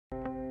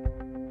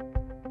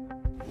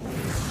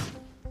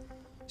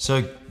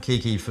So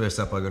Kiki, first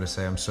up, I got to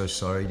say I'm so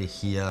sorry to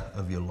hear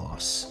of your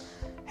loss.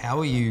 How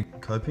are you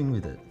coping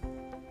with it?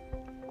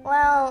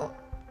 Well,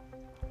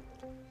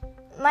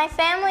 my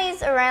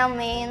family's around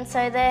me and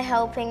so they're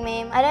helping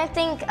me. I don't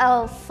think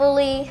I'll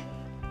fully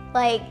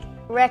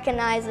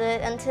recognize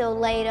it until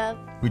later.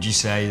 Would you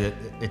say that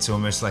it's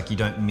almost like you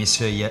don't miss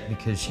her yet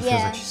because she feels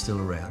like she's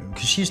still around?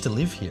 Because she used to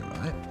live here,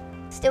 right?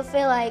 Still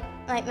feel like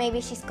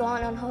maybe she's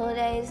gone on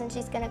holidays and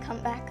she's gonna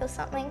come back or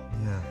something.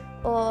 Yeah.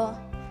 Or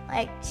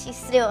she's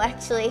still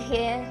actually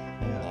here.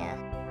 Yeah.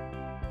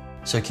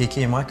 So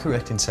Kiki, am I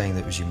correct in saying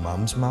that it was your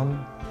mum's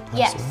mum?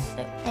 Yes,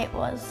 it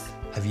was.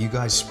 Have you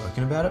guys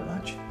spoken about it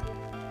much?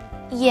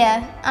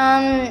 Yeah,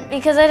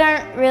 because I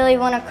don't really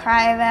want to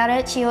cry about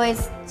it.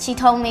 She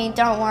told me,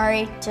 don't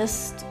worry,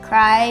 just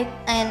cry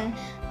and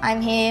I'm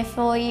here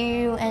for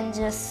you and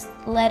just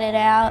let it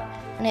out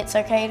and it's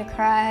okay to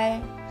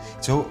cry.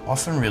 It's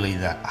often really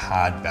that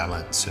hard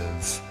balance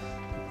of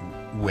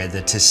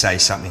whether to say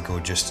something or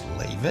just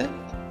leave it.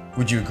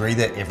 Would you agree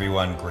that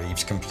everyone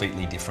grieves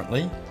completely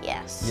differently?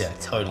 Yes. Yeah,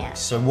 totally. Yeah.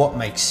 So what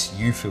makes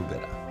you feel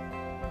better?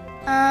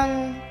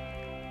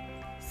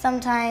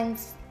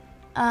 Sometimes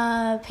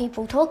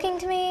people talking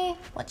to me,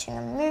 watching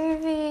a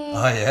movie,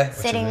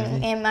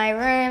 sitting in my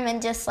room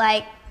and just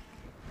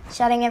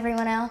shutting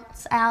everyone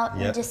else out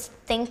and just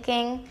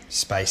thinking.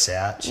 Space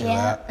out, chill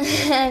out.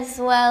 As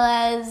well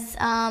as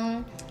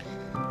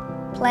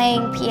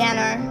playing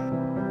piano.